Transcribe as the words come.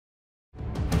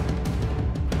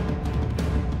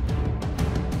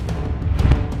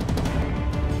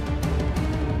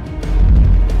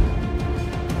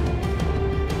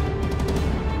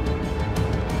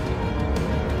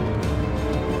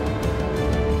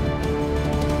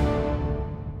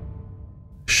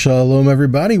Shalom,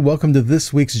 everybody. Welcome to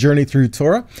this week's Journey Through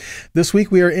Torah. This week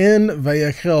we are in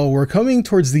Vayakhel. We're coming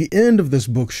towards the end of this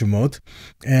book, Shemot.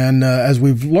 And as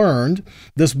we've learned,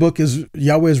 this book is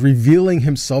Yahweh is revealing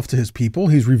himself to his people.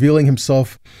 He's revealing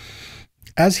himself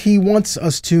as he wants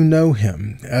us to know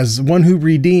him, as one who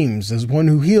redeems, as one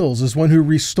who heals, as one who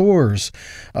restores,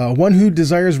 one who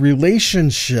desires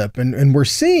relationship. And we're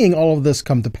seeing all of this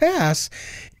come to pass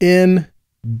in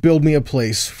build me a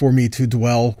place for me to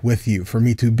dwell with you, for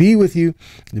me to be with you,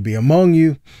 to be among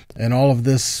you, and all of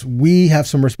this we have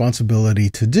some responsibility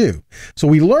to do. So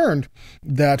we learned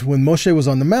that when Moshe was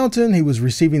on the mountain, he was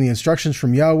receiving the instructions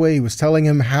from Yahweh. He was telling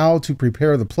him how to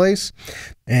prepare the place,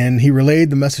 and he relayed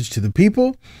the message to the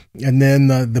people. And then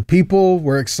the people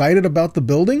were excited about the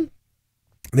building.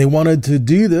 They wanted to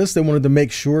do this. They wanted to make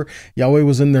sure Yahweh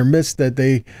was in their midst, that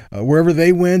they, wherever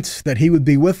they went, that he would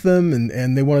be with them,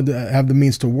 and they wanted to have the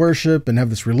means to worship and have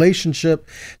this relationship.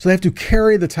 So they have to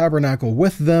carry the tabernacle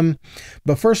with them.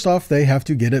 But first off, they have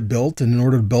to get it built. And in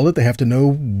order to build it, they have to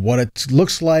know what it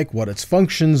looks like, what its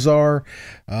functions are.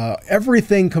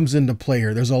 Everything comes into play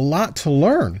here. There's a lot to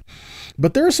learn.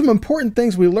 But there are some important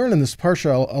things we learn in this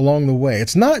parsha along the way.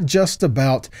 It's not just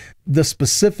about the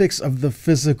specifics of the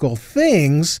physical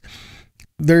things.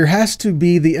 There has to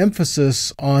be the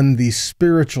emphasis on the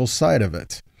spiritual side of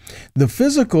it. The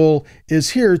physical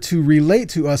is here to relate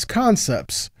to us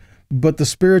concepts, but the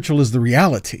spiritual is the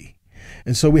reality.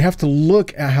 And so we have to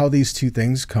look at how these two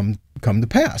things come to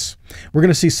pass. We're going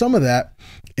to see some of that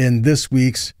in this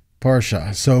week's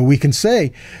Parsha. So we can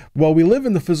say, well, we live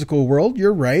in the physical world,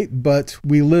 you're right, but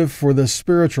we live for the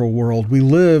spiritual world. We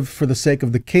live for the sake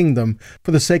of the kingdom, for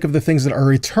the sake of the things that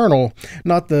are eternal,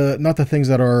 not the things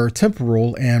that are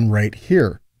temporal and right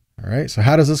here. All right, so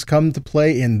how does this come to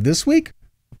play in this week?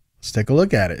 Let's take a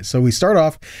look at it. So we start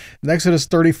off in Exodus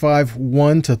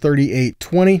 35:1 to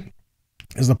 38:20.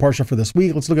 Is the parsha for this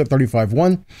week. Let's look at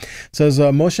 35:1. It says,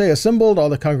 Moshe assembled all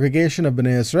the congregation of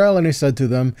Bnei Israel, and he said to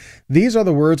them, "These are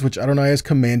the words which Adonai has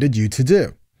commanded you to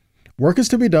do. Work is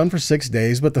to be done for 6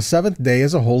 days, but the seventh day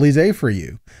is a holy day for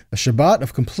you, a Shabbat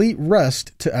of complete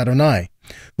rest to Adonai.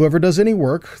 Whoever does any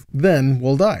work then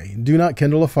will die. Do not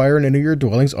kindle a fire in any of your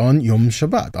dwellings on Yom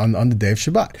Shabbat, on the day of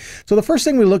Shabbat." So the first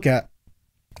thing we look at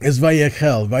is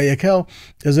Vayakhel. Vayakhel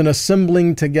is an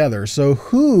assembling together. So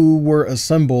who were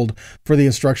assembled for the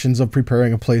instructions of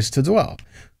preparing a place to dwell?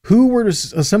 Who were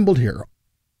assembled here?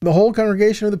 The whole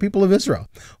congregation of the people of Israel.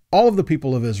 All of the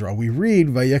people of Israel. We read,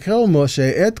 Vayakhel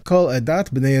Moshe et kol edat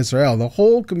bnei Israel. The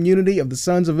whole community of the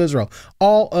sons of Israel.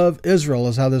 All of Israel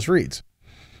is how this reads.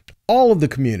 All of the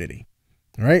community.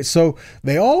 All right, so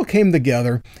they all came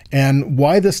together. And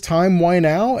why this time? Why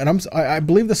now? And I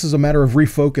believe this is a matter of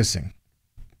refocusing.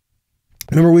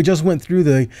 Remember, we just went through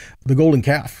the golden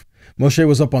calf. Moshe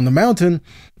was up on the mountain,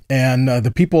 and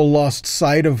the people lost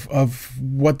sight of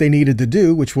what they needed to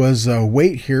do, which was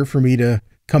wait here for me to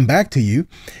come back to you.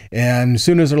 And as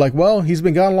soon as they're like, well, he's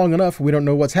been gone long enough, we don't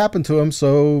know what's happened to him,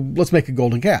 so let's make a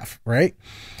golden calf, right?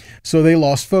 So they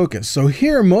lost focus. So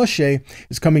here Moshe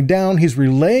is coming down, he's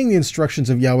relaying the instructions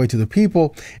of Yahweh to the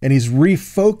people, and he's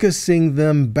refocusing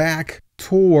them back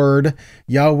toward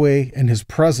Yahweh and his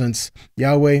presence,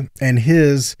 Yahweh and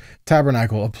his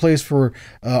tabernacle, a place for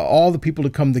all the people to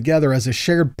come together as a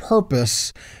shared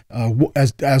purpose,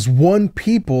 as one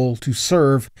people to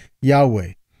serve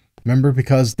Yahweh. Remember,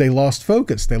 because they lost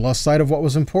focus, they lost sight of what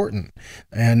was important,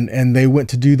 and they went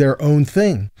to do their own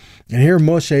thing. And here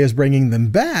Moshe is bringing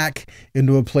them back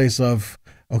into a place of,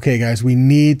 okay, guys, we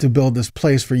need to build this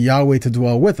place for Yahweh to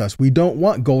dwell with us. We don't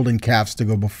want golden calves to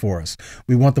go before us.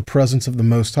 We want the presence of the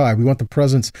Most High. We want the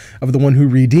presence of the one who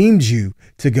redeemed you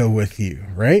to go with you,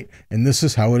 right? And this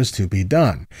is how it is to be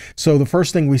done. So the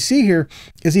first thing we see here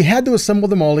is he had to assemble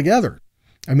them all together.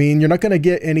 I mean, you're not going to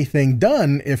get anything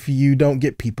done if you don't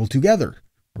get people together,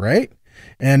 right?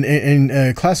 And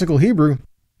in classical Hebrew,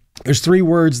 there's three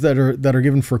words that are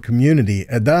given for community: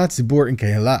 Edah, Tzibur, and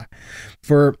Kehilah.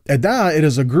 For Edah, it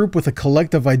is a group with a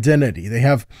collective identity. They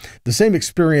have the same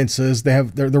experiences.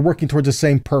 They're working towards the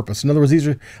same purpose. In other words, these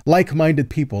are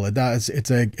like-minded people. Edah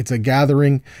it's a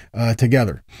gathering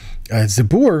together.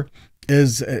 Tzibur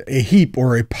is a heap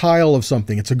or a pile of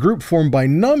something. It's a group formed by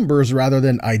numbers rather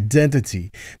than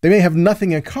identity. They may have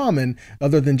nothing in common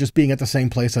other than just being at the same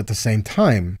place at the same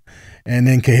time. And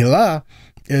then Kehilah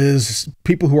is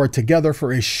people who are together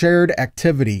for a shared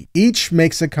activity. Each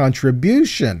makes a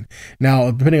contribution.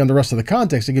 Now, depending on the rest of the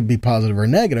context, it could be positive or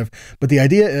negative, but the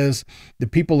idea is the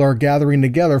people are gathering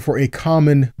together for a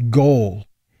common goal.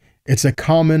 It's a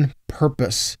common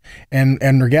purpose, and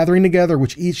they're gathering together,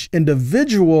 which each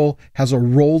individual has a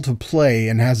role to play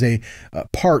and has a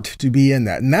part to be in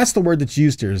that. And that's the word that's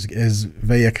used here is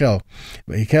Vayakhel.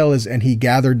 Vayakhel is, and he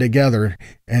gathered together,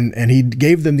 and he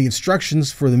gave them the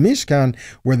instructions for the Mishkan,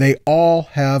 where they all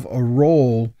have a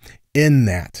role in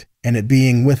that, and it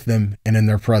being with them and in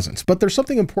their presence. But there's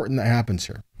something important that happens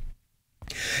here.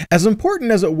 As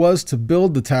important as it was to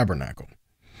build the tabernacle,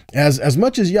 as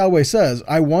much as Yahweh says,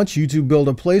 I want you to build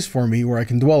a place for me where I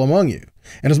can dwell among you.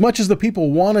 And as much as the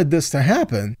people wanted this to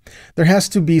happen, there has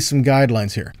to be some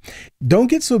guidelines here. Don't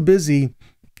get so busy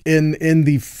in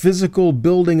the physical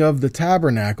building of the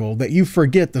tabernacle that you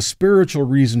forget the spiritual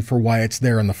reason for why it's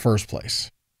there in the first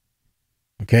place.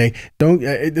 Okay?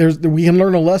 We can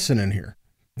learn a lesson in here.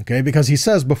 Okay? Because he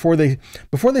says before they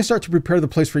start to prepare the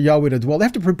place for Yahweh to dwell, they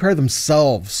have to prepare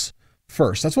themselves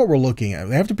first. That's what we're looking at.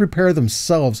 They have to prepare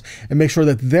themselves and make sure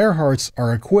that their hearts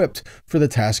are equipped for the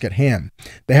task at hand.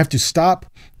 They have to stop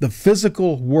the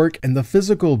physical work and the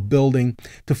physical building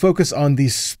to focus on the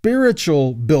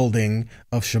spiritual building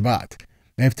of Shabbat.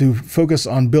 They have to focus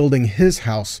on building his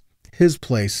house, his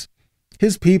place,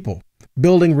 his people,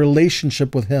 building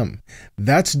relationship with him.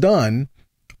 That's done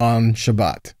on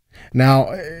Shabbat. Now,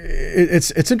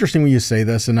 it's interesting when you say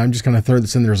this, and I'm just going to throw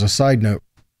this in there as a side note.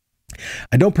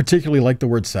 I don't particularly like the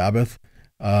word Sabbath.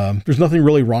 There's nothing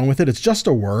really wrong with it. It's just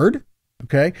a word,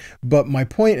 okay? But my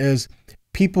point is,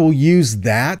 people use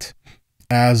that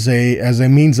as a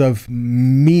means of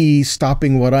me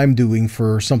stopping what I'm doing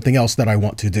for something else that I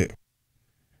want to do.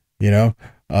 You know,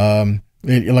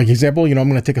 like example, I'm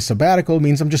going to take a sabbatical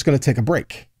means I'm just going to take a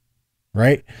break,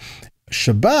 right?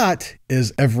 Shabbat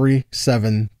is every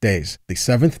 7 days. The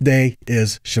seventh day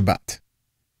is Shabbat.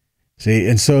 See,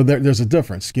 and so there's a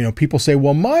difference. People say,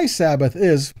 well, my Sabbath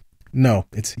is, no,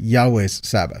 it's Yahweh's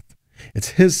Sabbath. It's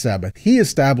his Sabbath. He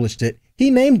established it.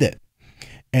 He named it.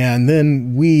 And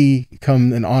then we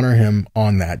come and honor him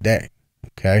on that day.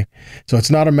 Okay. So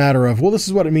it's not a matter of, well, this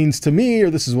is what it means to me,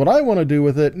 or this is what I want to do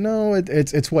with it. No,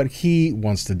 it's what he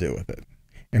wants to do with it.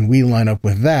 And we line up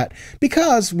with that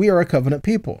because we are a covenant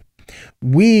people.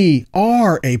 We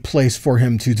are a place for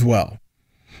him to dwell.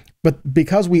 But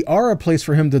because we are a place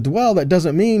for him to dwell, that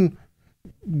doesn't mean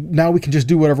now we can just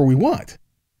do whatever we want.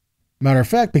 Matter of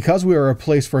fact, because we are a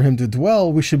place for him to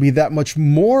dwell, we should be that much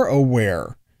more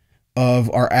aware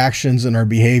of our actions and our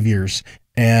behaviors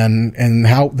and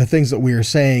how the things that we are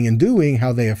saying and doing,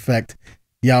 how they affect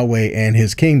Yahweh and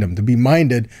his kingdom, to be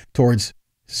minded towards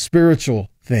spiritual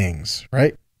things,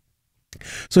 right?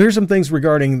 So here's some things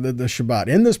regarding the Shabbat.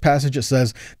 In this passage, it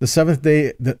says the seventh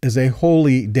day is a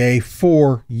holy day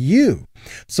for you.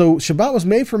 So Shabbat was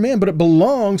made for man, but it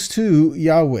belongs to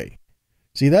Yahweh.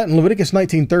 See that? In Leviticus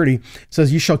 19:30, it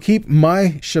says, you shall keep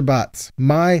my Shabbats,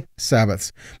 my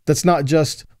Sabbaths. That's not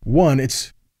just one,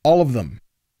 it's all of them.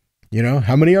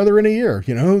 How many are there in a year?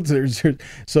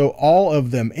 So all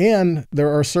of them. And there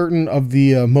are certain of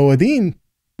the Moedim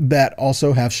that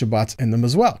also have Shabbats in them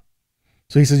as well.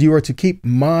 So he says, you are to keep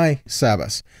my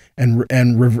Sabbaths and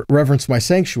reverence my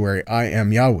sanctuary. I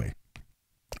am Yahweh.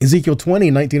 Ezekiel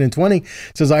 20:19 and 20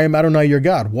 says, I am Adonai your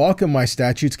God. Walk in my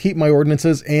statutes, keep my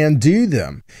ordinances, and do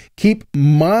them. Keep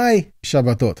my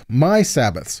Shabbatot, my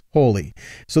Sabbaths, holy.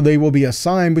 So they will be a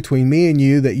sign between me and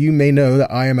you, that you may know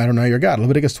that I am Adonai your God.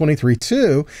 Leviticus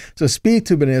 23:2 says, speak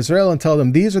to Bnei Israel and tell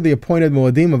them, these are the appointed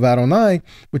Moedim of Adonai,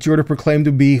 which you are to proclaim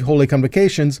to be holy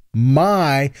convocations,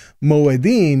 my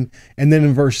Moedim. And then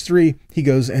in verse 3, he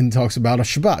goes and talks about a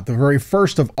Shabbat. The very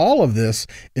first of all of this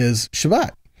is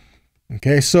Shabbat.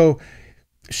 Okay, so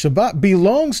Shabbat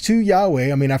belongs to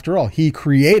Yahweh. I mean, after all, he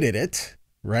created it,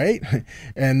 right?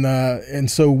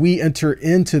 And so we enter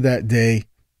into that day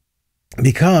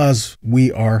because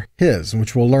we are his,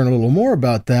 which we'll learn a little more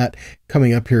about that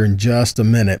coming up here in just a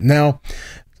minute. Now,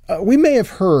 we may have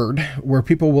heard where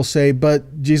people will say,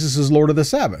 but Jesus is Lord of the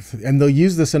Sabbath. And they'll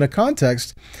use this in a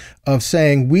context of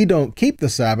saying we don't keep the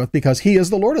Sabbath because he is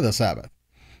the Lord of the Sabbath.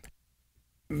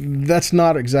 That's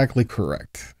not exactly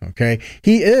correct, okay?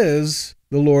 He is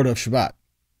the Lord of Shabbat.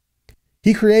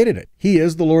 He created it. He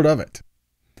is the Lord of it.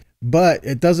 But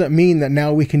it doesn't mean that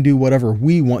now we can do whatever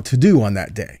we want to do on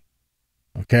that day,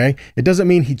 okay? It doesn't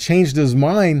mean he changed his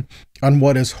mind on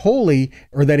what is holy,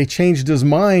 or that he changed his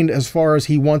mind as far as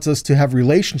he wants us to have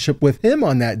relationship with him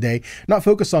on that day, not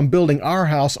focus on building our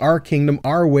house, our kingdom,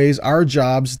 our ways, our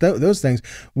jobs, those things.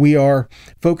 We are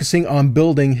focusing on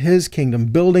building his kingdom,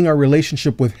 building our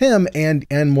relationship with him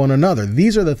and one another.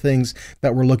 These are the things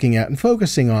that we're looking at and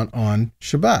focusing on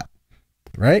Shabbat,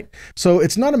 right? So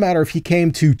it's not a matter if he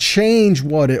came to change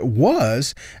what it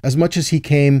was as much as he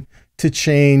came to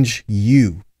change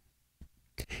you.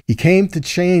 He came to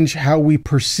change how we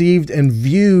perceived and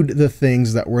viewed the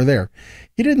things that were there.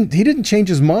 He didn't change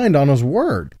his mind on his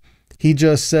word. He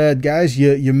just said, guys,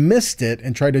 you missed it,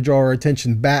 and tried to draw our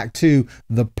attention back to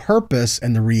the purpose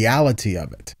and the reality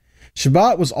of it.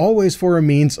 Shabbat was always for a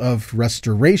means of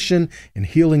restoration and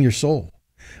healing your soul,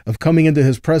 of coming into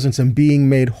his presence and being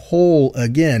made whole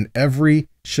again every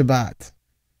Shabbat.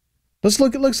 Let's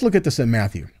look at this in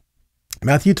Matthew.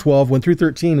 Matthew 12, 1 through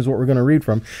 13 is what we're going to read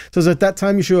from. It says, at that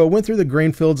time Yeshua went through the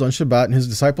grain fields on Shabbat, and his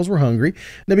disciples were hungry,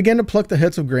 and they began to pluck the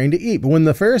heads of grain to eat. But when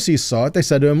the Pharisees saw it, they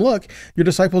said to him, look, your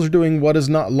disciples are doing what is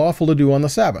not lawful to do on the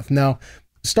Sabbath. Now,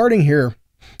 starting here,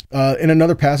 in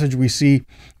another passage, we see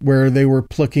where they were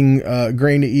plucking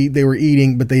grain to eat. They were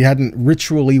eating, but they hadn't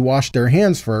ritually washed their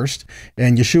hands first.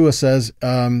 And Yeshua says,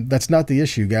 that's not the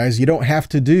issue, guys. You don't have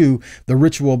to do the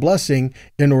ritual blessing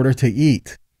in order to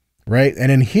eat, right?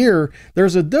 And in here,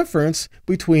 there's a difference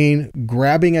between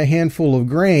grabbing a handful of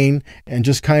grain and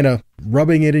just kind of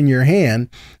rubbing it in your hand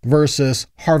versus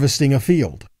harvesting a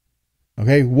field.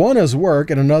 Okay, one is work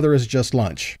and another is just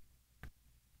lunch.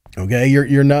 Okay,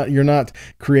 you're not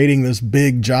creating this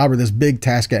big job or this big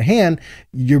task at hand.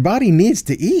 Your body needs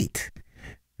to eat.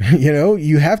 You know,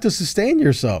 you have to sustain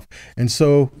yourself. And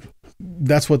so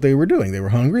that's what they were doing. They were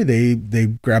hungry. They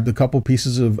grabbed a couple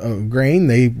pieces of grain.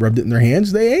 They rubbed it in their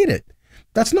hands. They ate it.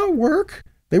 That's not work.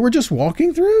 They were just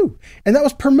walking through. And that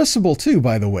was permissible too,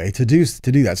 by the way, to do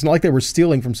that. It's not like they were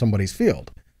stealing from somebody's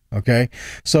field. Okay,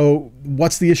 so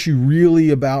what's the issue really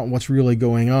about? What's really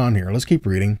going on here? Let's keep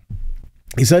reading.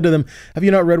 He said to them, have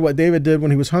you not read what David did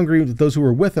when he was hungry with those who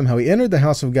were with him, how he entered the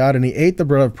house of God and he ate the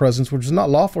bread of presence, which was not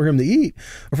lawful for him to eat,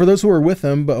 or for those who were with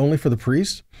him, but only for the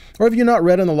priests? Or have you not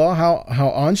read in the law how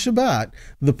on Shabbat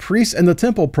the priests and the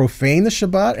temple profane the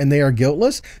Shabbat and they are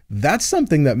guiltless? That's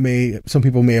something that some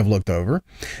people may have looked over.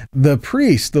 The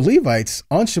priests, the Levites,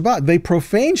 on Shabbat, they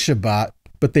profane Shabbat,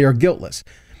 but they are guiltless.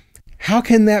 How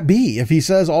can that be if he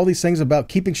says all these things about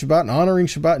keeping Shabbat and honoring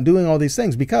Shabbat and doing all these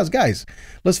things? Because, guys,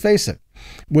 let's face it,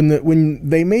 when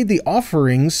they made the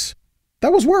offerings,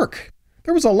 that was work.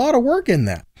 There was a lot of work in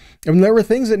that. And there were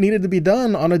things that needed to be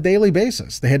done on a daily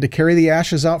basis. They had to carry the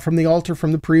ashes out from the altar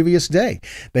from the previous day.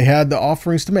 They had the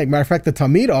offerings to make. Matter of fact, the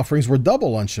Tamid offerings were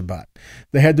double on Shabbat.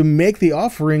 They had to make the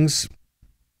offerings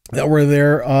that were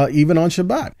there even on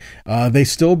Shabbat. They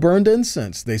still burned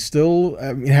incense. They still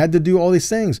had to do all these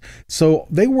things. So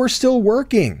they were still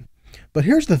working. But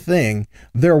here's the thing.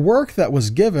 Their work that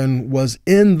was given was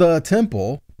in the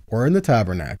temple or in the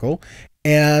tabernacle,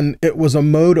 and it was a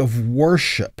mode of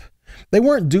worship. They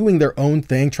weren't doing their own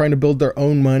thing, trying to build their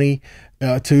own money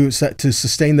to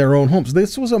sustain their own homes.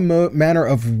 This was a manner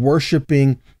of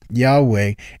worshiping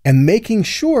Yahweh and making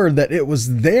sure that it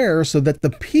was there so that the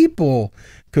people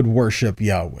could worship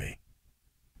Yahweh.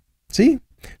 See?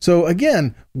 So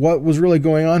again, what was really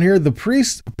going on here? The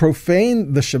priests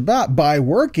profaned the Shabbat by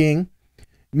working.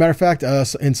 Matter of fact,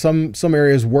 in some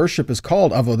areas, worship is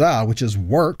called avodah, which is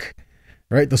work,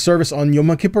 right? The service on Yom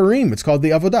Kippurim, it's called the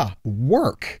avodah,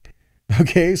 work.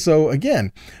 Okay, so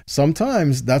again,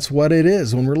 sometimes that's what it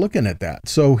is when we're looking at that.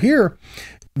 So here,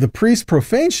 the priests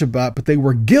profaned Shabbat, but they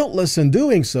were guiltless in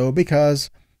doing so because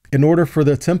in order for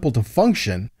the temple to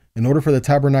function, in order for the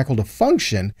tabernacle to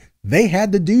function, they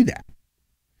had to do that.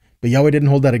 But Yahweh didn't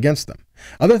hold that against them.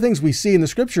 Other things we see in the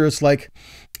scripture, it's like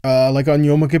on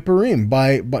Yom Kippurim,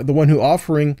 by the one who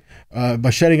offering,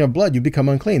 by shedding of blood, you become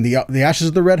unclean. The ashes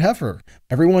of the red heifer,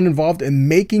 everyone involved in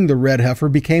making the red heifer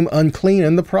became unclean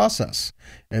in the process.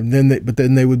 And then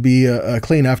they would be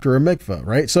clean after a mikvah,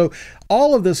 right? So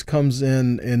all of this comes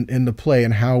into play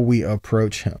in how we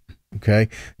approach him, okay?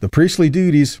 The priestly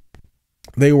duties,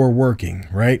 they were working,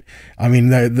 right? I mean,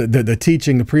 the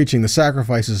teaching, the preaching, the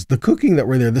sacrifices, the cooking that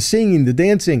were there, the singing, the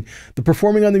dancing, the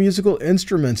performing on the musical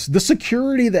instruments, the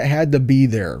security that had to be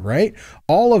there, right?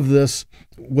 All of this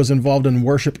was involved in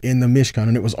worship in the Mishkan,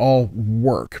 and it was all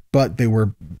work, but they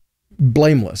were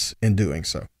blameless in doing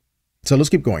so. So let's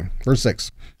keep going. Verse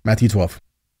 6, Matthew 12.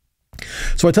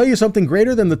 So I tell you, something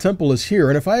greater than the temple is here.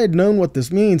 And if I had known what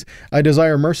this means, I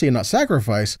desire mercy and not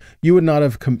sacrifice, you would not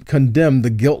have condemned the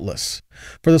guiltless.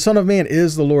 For the Son of Man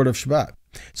is the Lord of Shabbat.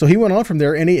 So he went on from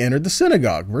there and he entered the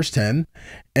synagogue. Verse 10,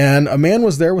 and a man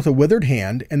was there with a withered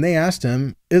hand, and they asked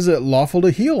him, is it lawful to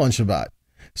heal on Shabbat?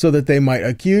 So that they might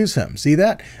accuse him. See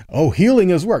that? Oh, healing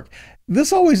is work.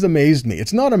 This always amazed me.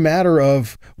 It's not a matter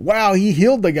of, wow, he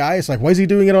healed the guy. It's like, why is he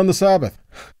doing it on the Sabbath?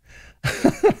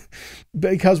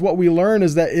 Because what we learn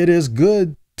is that it is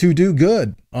good to do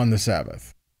good on the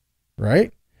Sabbath,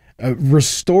 right?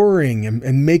 restoring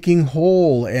and making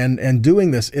whole and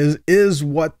doing this is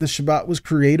what the Shabbat was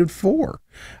created for.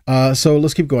 So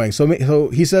let's keep going. So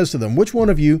he says to them, which one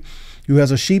of you who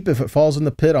has a sheep, if it falls in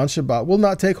the pit on Shabbat, will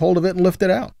not take hold of it and lift it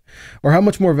out? Or how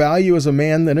much more value is a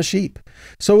man than a sheep?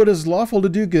 So it is lawful to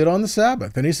do good on the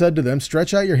Sabbath. And he said to them,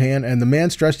 stretch out your hand. And the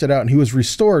man stretched it out, and he was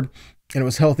restored, and it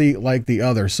was healthy like the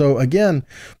other. So again,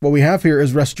 what we have here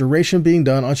is restoration being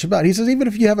done on Shabbat. He says, even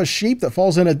if you have a sheep that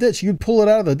falls in a ditch, you'd pull it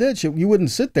out of the ditch. You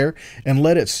wouldn't sit there and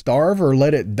let it starve or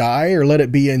let it die or let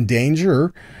it be in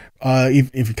danger.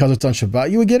 If because it's on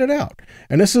Shabbat, you would get it out.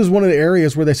 And this is one of the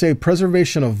areas where they say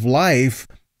preservation of life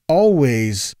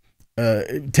always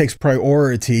takes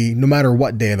priority no matter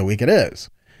what day of the week it is,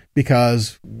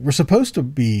 because we're supposed to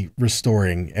be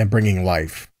restoring and bringing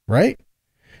life, right?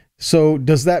 So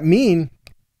does that mean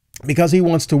because he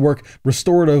wants to work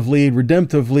restoratively,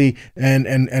 redemptively,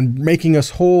 and making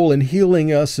us whole and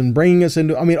healing us and bringing us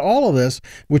into, I mean, all of this,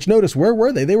 which notice, where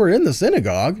were they? They were in the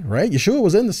synagogue, right? Yeshua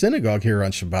was in the synagogue here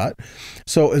on Shabbat.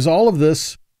 So is all of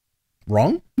this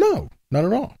wrong? No, not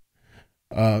at all.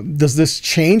 Does this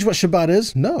change what Shabbat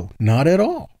is? No, not at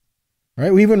all.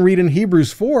 Right? We even read in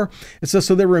Hebrews 4, it says,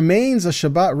 so there remains a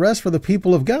Shabbat rest for the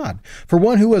people of God. For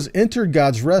one who has entered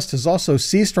God's rest has also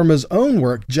ceased from his own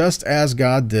work, just as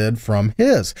God did from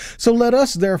his. So let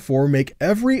us therefore make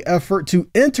every effort to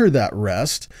enter that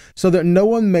rest, so that no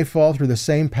one may fall through the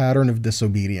same pattern of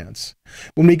disobedience.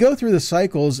 When we go through the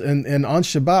cycles and on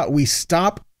Shabbat, we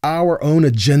stop our own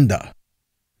agenda,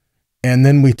 and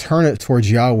then we turn it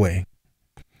towards Yahweh.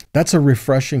 That's a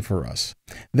refreshing for us.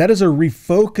 That is a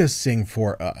refocusing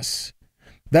for us.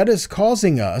 That is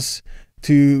causing us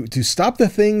to stop the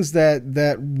things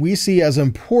that we see as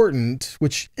important,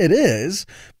 which it is,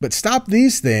 but stop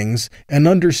these things and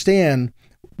understand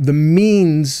the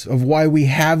means of why we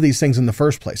have these things in the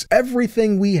first place.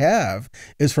 Everything we have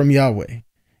is from Yahweh.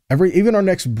 Even our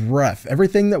next breath,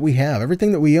 everything that we have,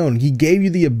 everything that we own, he gave you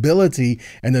the ability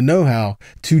and the know-how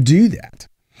to do that.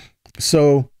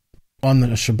 So on the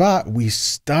Shabbat, we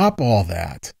stop all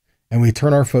that and we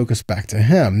turn our focus back to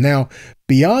him. Now,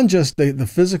 beyond just the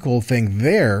physical thing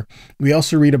there, we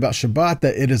also read about Shabbat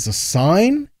that it is a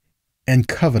sign and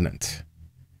covenant.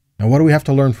 Now, what do we have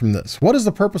to learn from this? What is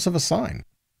the purpose of a sign?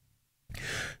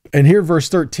 And here, verse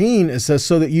 13, it says,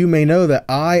 so that you may know that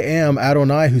I am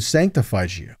Adonai who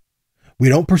sanctifies you. We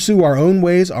don't pursue our own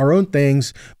ways, our own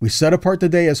things. We set apart the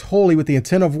day as holy with the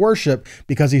intent of worship,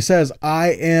 because he says,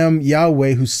 I am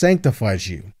Yahweh who sanctifies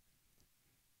you.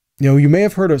 You know, you may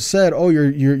have heard it said, oh,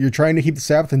 you're trying to keep the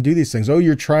Sabbath and do these things. Oh,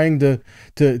 you're trying to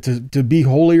be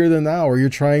holier than thou, or you're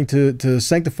trying to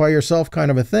sanctify yourself, kind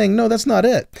of a thing. No, that's not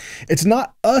it. It's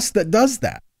not us that does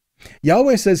that.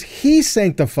 Yahweh says he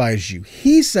sanctifies you.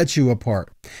 He sets you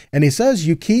apart. And he says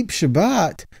you keep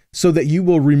Shabbat so that you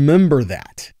will remember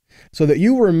that. So that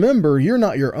you remember you're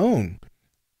not your own.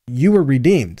 You were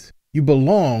redeemed. You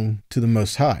belong to the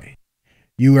Most High.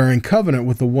 You are in covenant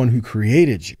with the one who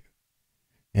created you.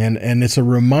 And it's a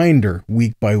reminder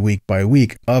week by week by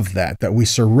week of that we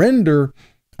surrender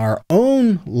our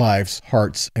own lives,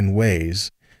 hearts, and ways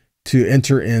to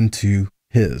enter into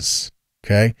his.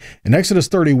 Okay? In Exodus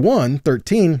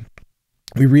 31:13,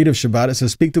 we read of Shabbat. It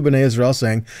says, speak to Bnei Israel,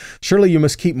 saying, surely you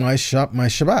must keep my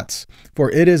Shabbats, for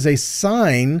it is a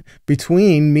sign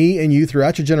between me and you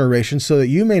throughout your generations, so that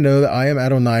you may know that I am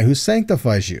Adonai who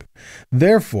sanctifies you.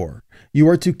 Therefore, you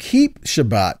are to keep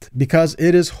Shabbat, because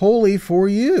it is holy for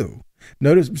you.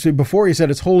 Notice, see, before he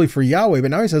said it's holy for Yahweh,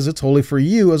 but now he says it's holy for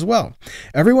you as well.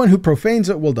 Everyone who profanes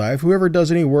it will die. If whoever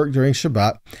does any work during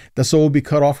Shabbat, the soul will be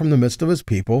cut off from the midst of his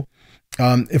people.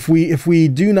 If we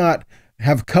do not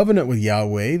have covenant with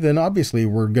Yahweh, then obviously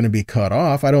we're going to be cut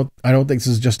off. I don't think this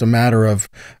is just a matter of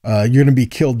you're going to be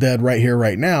killed dead right here,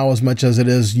 right now, as much as it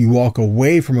is you walk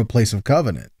away from a place of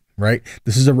covenant, right?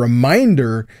 This is a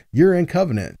reminder you're in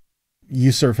covenant.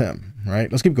 You serve him,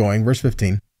 right? Let's keep going. Verse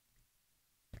 15.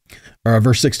 Or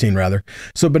verse 16, rather.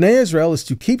 So Bnei Israel is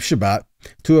to keep Shabbat,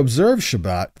 to observe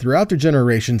Shabbat throughout their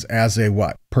generations as a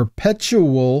what?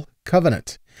 Perpetual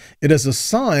covenant. It is a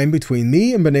sign between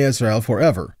me and Bnei Israel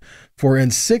forever. For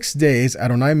in 6 days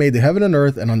Adonai made the heaven and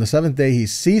earth, and on the seventh day he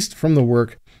ceased from the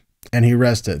work and he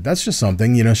rested. That's just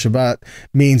something, you know, Shabbat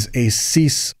means a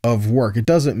cease of work. It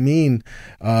doesn't mean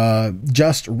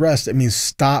just rest. It means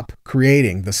stop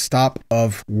creating, the stop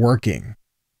of working.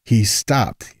 He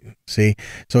stopped, see?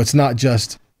 So it's not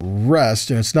just rest,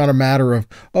 and it's not a matter of,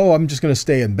 oh, I'm just going to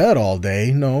stay in bed all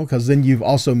day. No, because then you've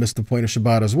also missed the point of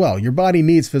Shabbat as well. Your body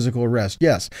needs physical rest,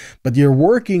 yes, but you're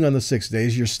working on the 6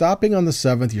 days, you're stopping on the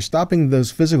seventh, you're stopping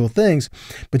those physical things,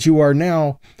 but you are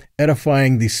now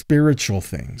edifying the spiritual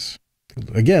things.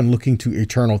 Again, looking to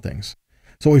eternal things.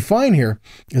 So what we find here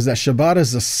is that Shabbat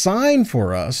is a sign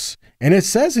for us, and it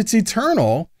says it's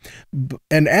eternal,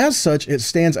 and as such, it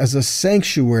stands as a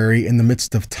sanctuary in the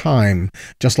midst of time,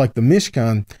 just like the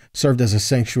Mishkan served as a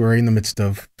sanctuary in the midst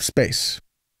of space.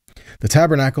 The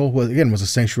tabernacle, was a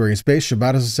sanctuary in space.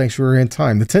 Shabbat is a sanctuary in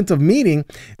time. The tent of meeting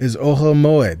is Ohel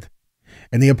Moed,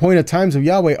 and the appointed times of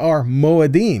Yahweh are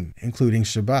Moedim, including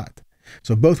Shabbat.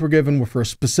 So both were given for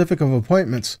specific of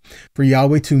appointments for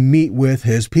Yahweh to meet with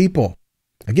his people.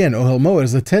 Again, Ohel Moed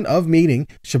is the tent of meeting.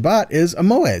 Shabbat is a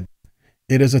Moed.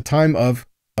 It is a time of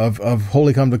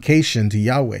holy convocation to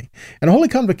Yahweh. And a holy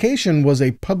convocation was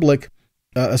a public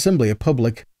assembly, a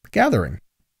public gathering.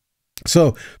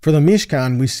 So for the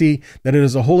Mishkan, we see that it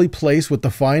is a holy place with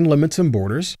defined limits and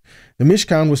borders. The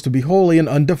Mishkan was to be holy and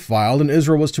undefiled, and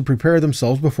Israel was to prepare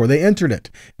themselves before they entered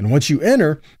it. And once you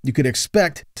enter, you could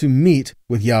expect to meet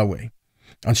with Yahweh.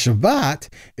 On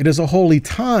Shabbat, it is a holy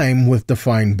time with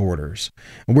defined borders.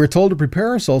 And we're told to prepare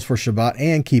ourselves for Shabbat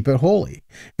and keep it holy.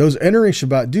 Those entering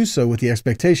Shabbat do so with the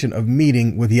expectation of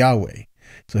meeting with Yahweh.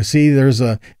 So see, it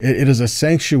is a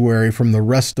sanctuary from the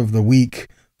rest of the week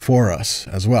for us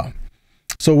as well.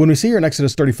 So when we see here in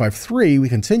Exodus 35:3, we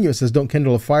continue. It says, don't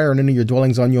kindle a fire in any of your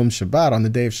dwellings on Yom Shabbat, on the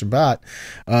day of Shabbat.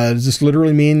 Does this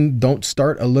literally mean don't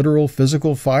start a literal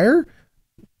physical fire?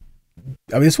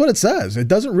 I mean, it's what it says. It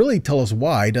doesn't really tell us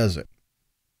why, does it?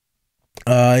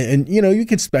 And, you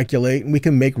can speculate and we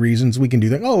can make reasons. We can do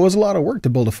that. Oh, it was a lot of work to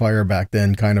build a fire back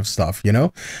then kind of stuff,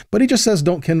 But he just says,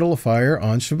 don't kindle a fire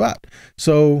on Shabbat.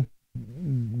 So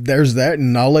there's that.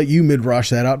 And I'll let you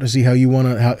midrash that out to see how you want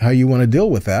to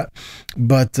deal with that.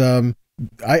 But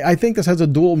I think this has a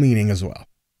dual meaning as well.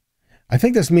 I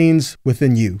think this means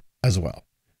within you as well,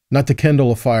 not to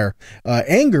kindle a fire.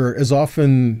 Anger is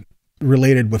often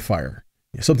related with fire,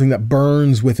 something that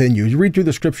burns within you. You read through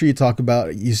the scripture,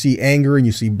 you see anger and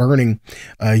you see burning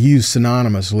used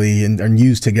synonymously and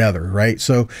used together, right?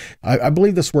 So I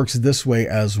believe this works this way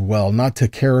as well, not to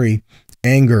carry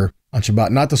anger on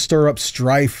Shabbat, not to stir up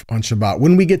strife on Shabbat.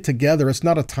 When we get together, it's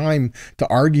not a time to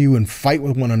argue and fight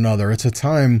with one another. It's a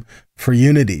time for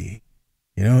unity.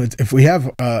 If we have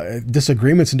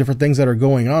disagreements and different things that are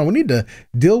going on, we need to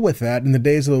deal with that in the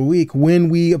days of the week when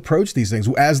we approach these things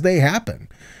as they happen.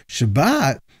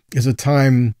 Shabbat is a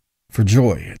time for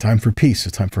joy, a time for peace,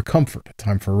 a time for comfort, a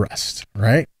time for rest,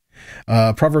 right?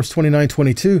 Proverbs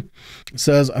 29:22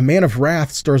 says, a man of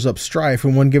wrath stirs up strife,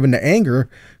 and one given to anger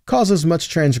causes much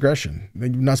transgression. You're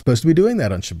not supposed to be doing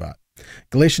that on Shabbat.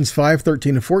 Galatians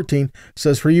 5:13-14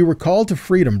 says, for you were called to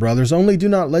freedom, brothers, only do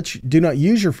not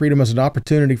use your freedom as an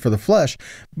opportunity for the flesh,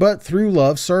 but through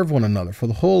love serve one another. For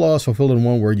the whole law is fulfilled in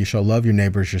one word, you shall love your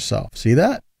neighbor as yourself. See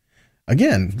that?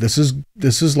 Again, this is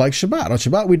like Shabbat. On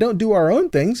Shabbat, we don't do our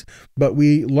own things, but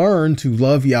we learn to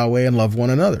love Yahweh and love one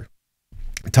another.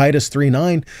 Titus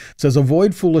 3:9 says,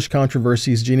 avoid foolish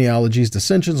controversies, genealogies,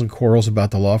 dissensions, and quarrels about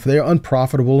the law, for they are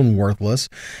unprofitable and worthless.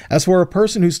 As for a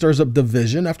person who stirs up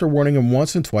division, after warning him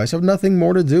once and twice, have nothing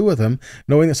more to do with him,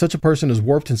 knowing that such a person is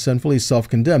warped and sinfully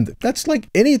self-condemned. That's like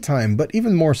any time, but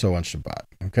even more so on Shabbat.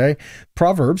 Okay.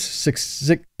 Proverbs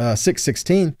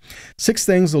 6:16. 6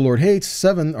 things the Lord hates,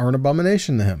 7 are an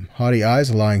abomination to him: haughty eyes,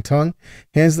 a lying tongue,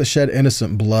 hands that shed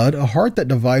innocent blood, a heart that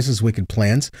devises wicked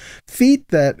plans, feet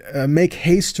that make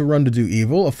haste to run to do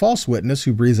evil, a false witness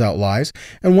who breathes out lies,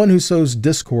 and one who sows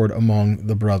discord among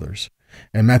the brothers.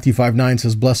 And Matthew 5:9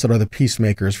 says, blessed are the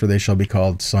peacemakers, for they shall be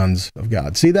called sons of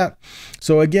God. See that?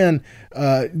 So again,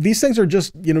 these things are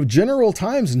just, general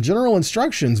times and general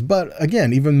instructions, but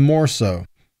again, even more so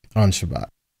on Shabbat.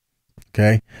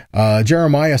 Okay.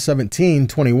 Jeremiah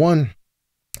 17:21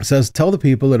 says, tell the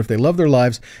people that if they love their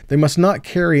lives, they must not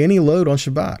carry any load on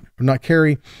Shabbat. Or not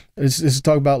carry, this is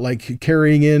talk about like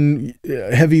carrying in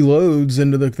heavy loads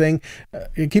into the thing.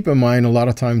 Keep in mind, a lot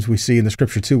of times we see in the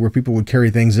scripture too, where people would carry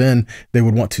things in, they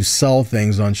would want to sell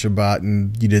things on Shabbat,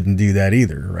 and you didn't do that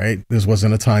either, right? This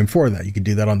wasn't a time for that. You could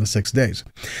do that on the 6 days.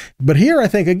 But here, I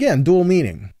think, again, dual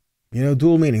meaning.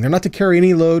 Dual meaning. They're not to carry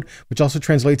any load, which also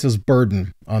translates as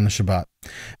burden on the Shabbat.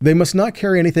 They must not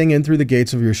carry anything in through the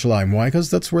gates of Yerushalayim. Why? Because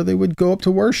that's where they would go up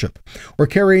to worship. Or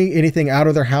carry anything out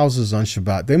of their houses on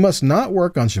Shabbat. They must not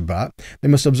work on Shabbat. They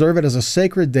must observe it as a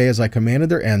sacred day, as I commanded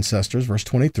their ancestors. Verse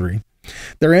 23.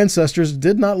 Their ancestors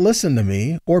did not listen to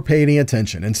me or pay any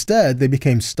attention. Instead, they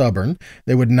became stubborn.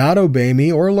 They would not obey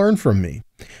me or learn from me.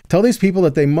 Tell these people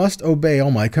that they must obey all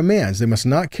my commands. They must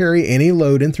not carry any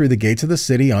load in through the gates of the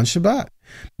city on Shabbat.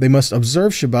 They must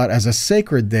observe Shabbat as a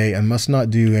sacred day and must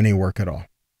not do any work at all.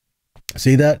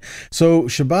 See that? So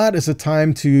Shabbat is a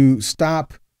time to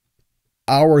stop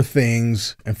our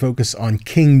things and focus on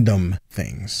kingdom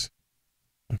things.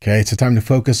 Okay, it's a time to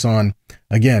focus on,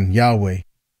 again, Yahweh,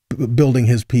 building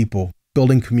his people,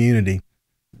 building community,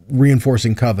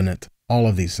 reinforcing covenant, all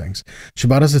of these things.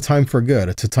 Shabbat is a time for good.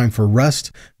 It's a time for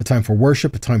rest, a time for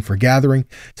worship, a time for gathering,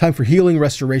 a time for healing,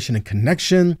 restoration, and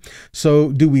connection.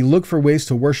 So do we look for ways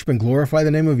to worship and glorify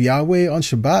the name of Yahweh on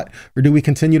Shabbat, or do we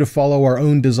continue to follow our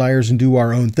own desires and do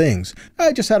our own things?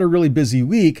 I just had a really busy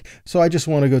week, so I just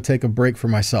want to go take a break for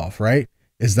myself, right?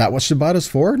 Is that what Shabbat is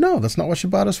for? No, that's not what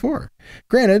Shabbat is for.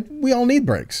 Granted, we all need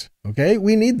breaks, okay?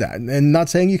 We need that, and not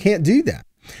saying you can't do that.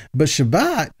 But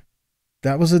Shabbat,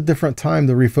 that was a different time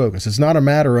to refocus. It's not a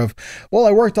matter of, well,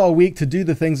 I worked all week to do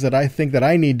the things that I think that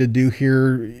I need to do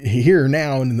here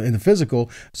now in the physical,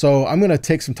 so I'm going to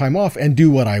take some time off and do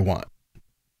what I want.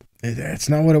 It's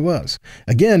not what it was.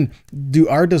 Again, do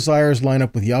our desires line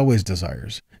up with Yahweh's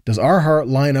desires? Does our heart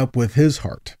line up with his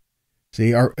heart?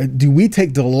 See, do we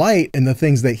take delight in the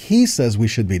things that he says we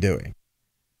should be doing?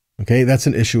 Okay, that's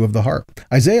an issue of the heart.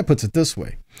 Isaiah puts it this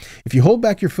way: if you hold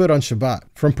back your foot on Shabbat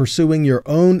from pursuing your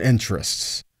own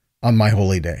interests on my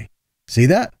holy day. See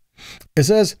that? It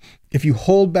says, if you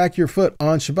hold back your foot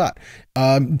on Shabbat.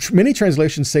 Many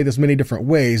translations say this many different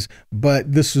ways,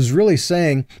 but this is really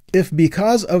saying, if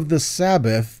because of the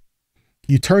Sabbath,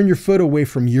 you turn your foot away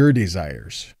from your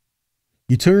desires,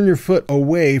 you turn your foot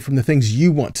away from the things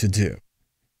you want to do,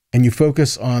 and you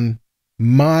focus on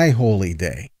my holy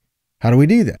day. How do we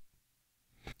do that?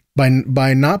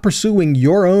 By not pursuing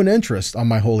your own interest on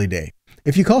my holy day.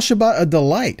 If you call Shabbat a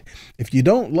delight, if you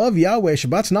don't love Yahweh,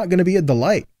 Shabbat's not going to be a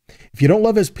delight. If you don't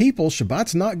love his people,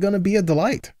 Shabbat's not going to be a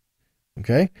delight.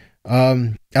 Okay?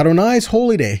 Adonai's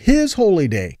holy day, his holy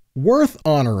day, worth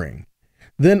honoring.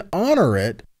 Then honor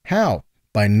it. How?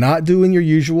 By not doing your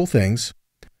usual things,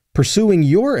 pursuing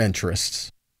your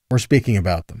interests, or speaking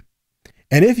about them.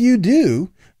 And if you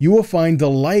do, you will find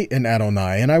delight in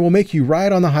Adonai, and I will make you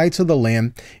ride on the heights of the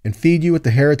land and feed you with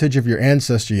the heritage of your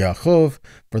ancestor Yaakov,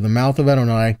 for the mouth of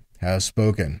Adonai has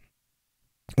spoken.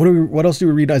 What else do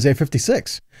we read in Isaiah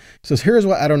 56? It says, here's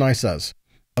what Adonai says: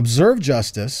 observe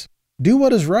justice, do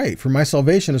what is right, for my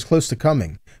salvation is close to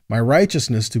coming, my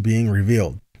righteousness to being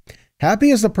revealed.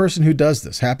 Happy is the person who does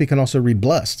this. Happy can also read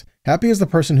blessed. Happy is the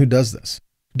person who does this.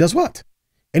 Does what?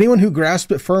 Anyone who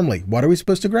grasps it firmly. What are we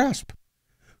supposed to grasp?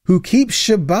 Who keeps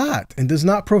Shabbat and does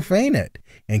not profane it,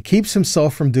 and keeps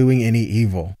himself from doing any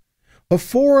evil. A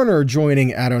foreigner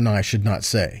joining Adonai should not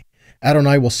say,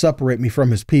 Adonai will separate me from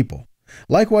his people.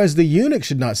 Likewise, the eunuch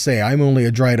should not say, I'm only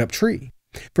a dried up tree.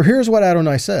 For here's what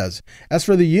Adonai says: as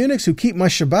for the eunuchs who keep my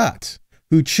Shabbat,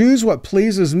 who choose what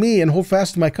pleases me and hold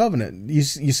fast to my covenant. You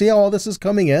see how all this is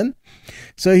coming in?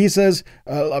 So he says,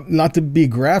 not to be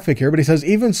graphic here, but he says,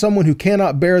 even someone who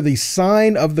cannot bear the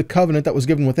sign of the covenant that was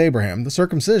given with Abraham, the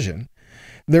circumcision,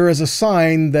 there is a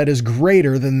sign that is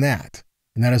greater than that.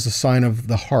 And that is the sign of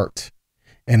the heart.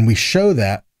 And we show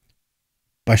that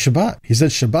by Shabbat. He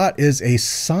says Shabbat is a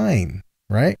sign,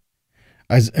 right?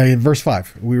 Verse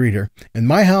 5, we read here, in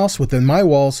my house, within my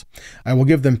walls, I will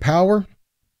give them power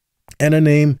and a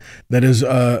name that is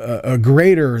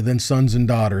greater than sons and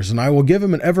daughters. And I will give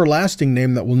him an everlasting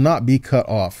name that will not be cut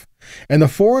off. And the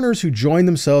foreigners who join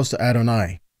themselves to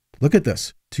Adonai, look at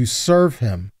this, to serve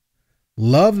him,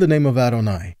 love the name of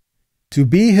Adonai, to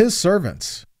be his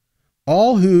servants,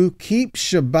 all who keep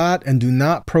Shabbat and do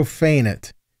not profane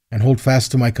it, and hold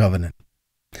fast to my covenant.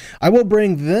 I will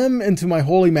bring them into my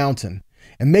holy mountain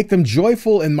and make them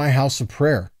joyful in my house of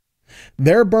prayer.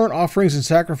 Their burnt offerings and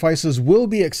sacrifices will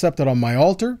be accepted on my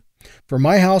altar, for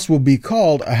my house will be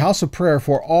called a house of prayer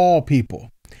for all people.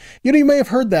 You may have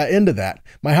heard that end of that.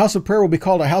 My house of prayer will be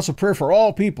called a house of prayer for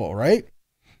all people, right?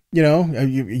 You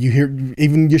hear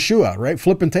even Yeshua, right?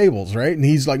 Flipping tables, right? And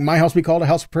he's like, my house will be called a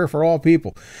house of prayer for all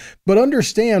people. But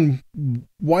understand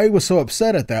why he was so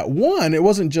upset at that. One, it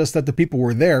wasn't just that the people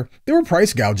were there. They were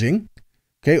price gouging,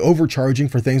 okay, overcharging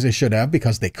for things they should have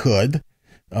because they could.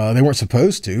 They weren't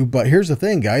supposed to, but here's the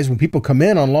thing, guys. When people come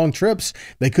in on long trips,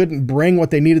 they couldn't bring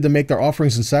what they needed to make their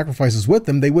offerings and sacrifices with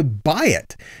them. They would buy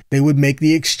it. They would make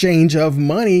the exchange of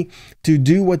money to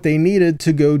do what they needed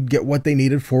to go get what they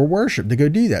needed for worship, to go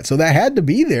do that. So that had to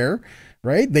be there,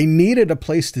 right? They needed a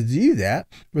place to do that,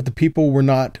 but the people were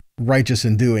not righteous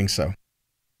in doing so.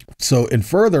 So, and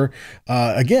further,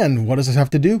 again, what does this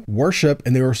have to do? Worship.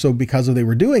 And they were so, because they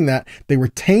were doing that, they were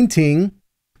tainting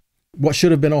what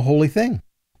should have been a holy thing.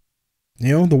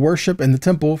 The worship and the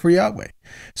temple for Yahweh.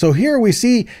 So here we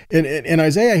see in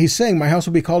Isaiah, he's saying, my house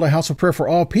will be called a house of prayer for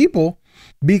all people,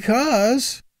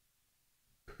 because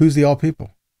who's the all people?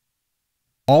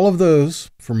 All of those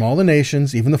from all the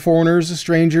nations, even the foreigners, the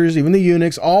strangers, even the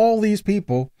eunuchs, all these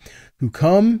people who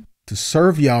come to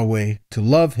serve Yahweh, to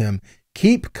love him,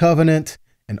 keep covenant,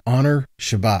 and honor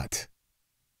Shabbat.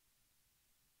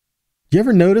 You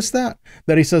ever notice that?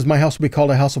 That he says, my house will be called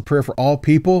a house of prayer for all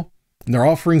people, and their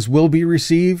offerings will be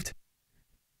received.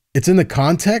 It's in the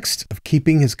context of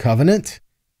keeping his covenant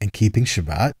and keeping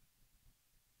Shabbat.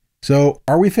 So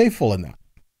are we faithful in that?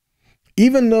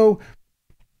 Even though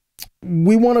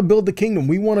we want to build the kingdom,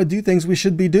 we want to do things we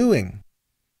should be doing,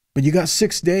 but you got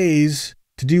 6 days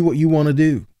to do what you want to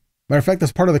do. Matter of fact,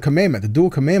 that's part of the commandment. The dual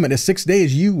commandment is 6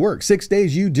 days you work, 6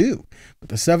 days you do, but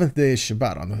the 7th day is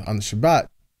Shabbat. On the Shabbat,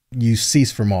 you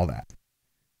cease from all that.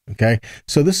 Okay,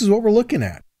 so this is what we're looking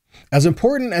at. As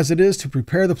important as it is to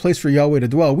prepare the place for Yahweh to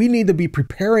dwell, we need to be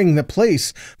preparing the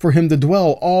place for him to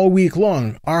dwell all week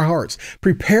long, our hearts.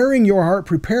 Preparing your heart,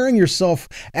 preparing yourself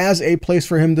as a place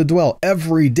for him to dwell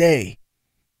every day.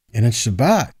 And in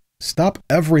Shabbat, stop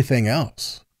everything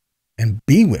else and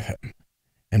be with him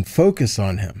and focus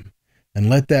on him and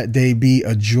let that day be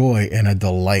a joy and a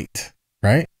delight,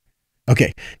 right?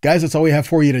 Okay, guys, that's all we have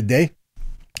for you today.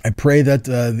 I pray that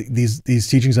these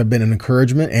teachings have been an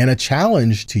encouragement and a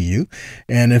challenge to you.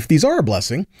 And if these are a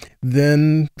blessing,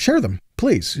 then share them,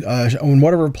 please. On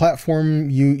whatever platform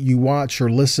you watch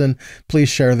or listen, please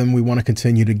share them. We want to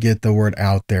continue to get the word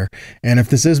out there. And if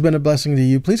this has been a blessing to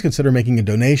you, please consider making a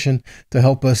donation to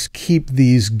help us keep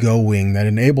these going. That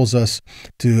enables us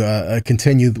to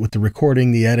continue with the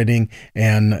recording, the editing,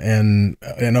 and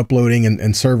uploading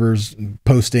and servers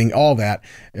posting, all that.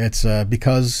 It's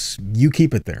because you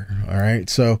keep it there. All right.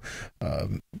 So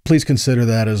please consider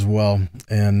that as well.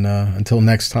 And until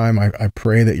next time, I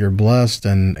pray that you're blessed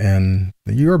and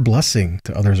that you're a blessing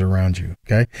to others around you.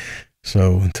 Okay.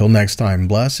 So until next time,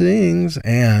 blessings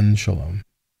and shalom.